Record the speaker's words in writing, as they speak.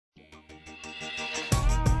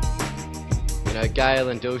You know, Gale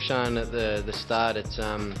and Dilshan at the start, it's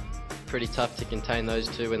pretty tough to contain those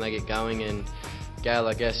two when they get going, and Gale,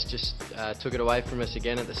 I guess, just took it away from us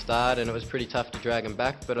again at the start, and it was pretty tough to drag him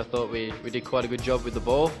back, but I thought we did quite a good job with the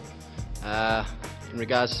ball. In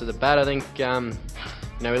regards to the bat, I think you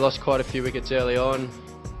know, we lost quite a few wickets early on,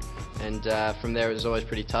 and from there it was always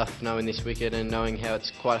pretty tough knowing this wicket and knowing how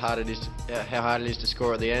hard it is to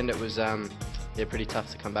score at the end. It was yeah, pretty tough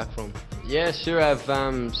to come back from. Yeah,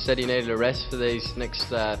 Surav said he needed a rest for these next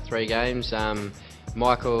 3 games.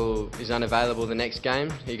 Michael is unavailable the next game.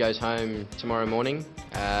 He goes home tomorrow morning,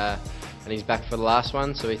 and he's back for the last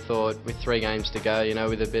one. So we thought, with 3 games to go, you know,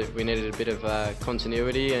 we needed a bit of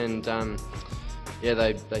continuity, and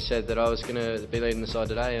yeah, they said that I was going to be leading the side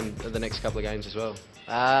today and the next couple of games as well.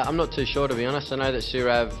 I'm not too sure, to be honest. I know that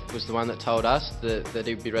Surav was the one that told us that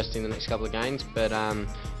he'd be resting the next couple of games, but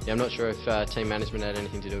yeah, I'm not sure if team management had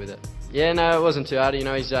anything to do with it. Yeah, no, it wasn't too hard. You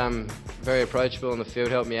know, he's very approachable on the field,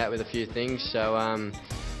 helped me out with a few things. So,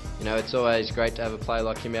 you know, it's always great to have a player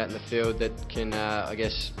like him out in the field that can, I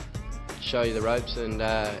guess, show you the ropes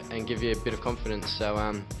and give you a bit of confidence. So,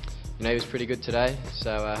 you know, he was pretty good today.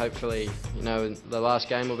 So hopefully, you know, the last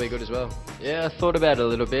game will be good as well. Yeah, I thought about it a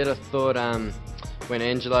little bit. I thought when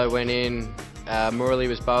Angelo went in, Morley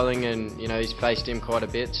was bowling, and you know, he's faced him quite a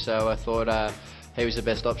bit. So I thought he was the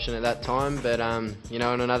best option at that time, but you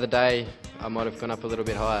know, on another day I might have gone up a little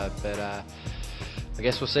bit higher, but I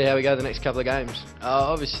guess we'll see how we go the next couple of games.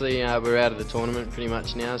 Obviously we're out of the tournament pretty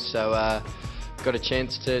much now, so got a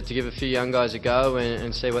chance to give a few young guys a go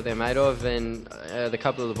and see what they're made of, and the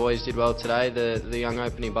couple of the boys did well today. The young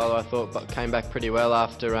opening bowler, I thought, came back pretty well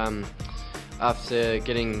after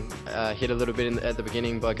getting hit a little bit at the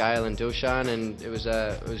beginning by Gale and Dilshan, and it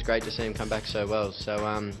was great to see him come back so well. So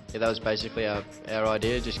yeah, that was basically our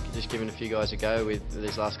idea, just giving a few guys a go with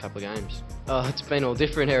these last couple of games. Oh, it's been all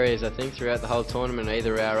different areas, I think, throughout the whole tournament.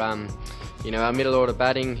 Either our you know, our middle order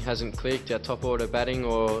batting hasn't clicked, our top order batting,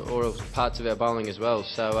 or parts of our bowling as well.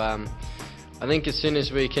 So I think as soon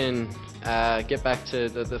as we can get back to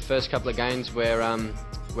the first couple of games where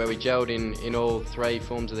we gelled in all 3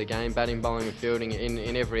 forms of the game, batting, bowling and fielding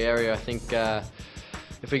in every area, I think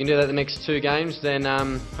if we can do that the next 2 games, then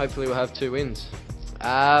hopefully we'll have 2 wins.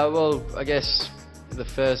 Well, I guess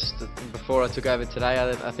before I took over today,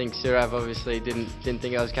 I think Surav obviously didn't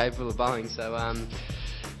think I was capable of bowling, so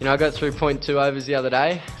you know, I got through 0.2 overs the other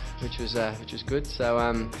day, which was good. So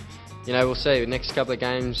you know, we'll see. The next couple of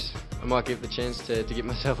games, I might give the chance to give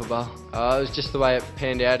myself a bowl. It was just the way it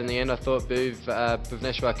panned out in the end. I thought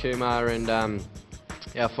Bhuvneshwar Kumar and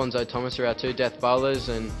Alfonso Thomas are our 2 death bowlers,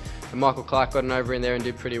 and Michael Clark got an over in there and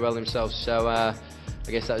did pretty well himself. So I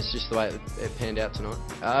guess that was just the way it panned out tonight.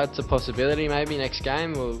 It's a possibility, maybe next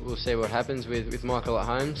game. We'll see what happens with Michael at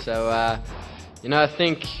home. So you know, I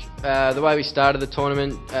think the way we started the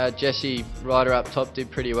tournament, Jesse Ryder up top did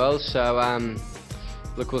pretty well. So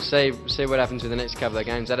look, we'll see what happens with the next couple of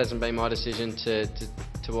games. That hasn't been my decision to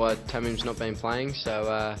why Tamim's not been playing.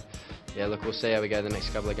 So yeah, look, we'll see how we go the next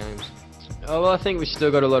couple of games. Oh, well, I think we've still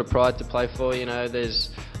got a lot of pride to play for. You know, there's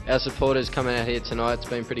our supporters coming out here tonight. It's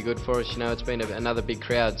been pretty good for us. You know, it's been another big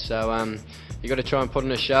crowd. So you've got to try and put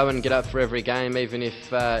on a show and get up for every game, even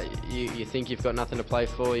if you think you've got nothing to play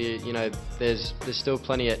for. You know, there's still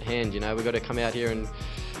plenty at hand. You know, we've got to come out here and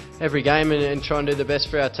every game and try and do the best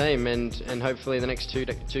for our team, and hopefully the next two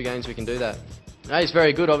games we can do that. No, he's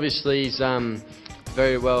very good. Obviously, he's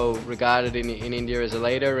very well regarded in India as a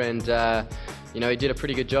leader, and you know, he did a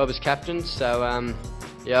pretty good job as captain. So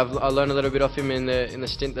yeah, I learned a little bit off him in the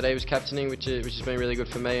stint that he was captaining, which has been really good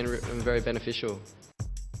for me and very beneficial.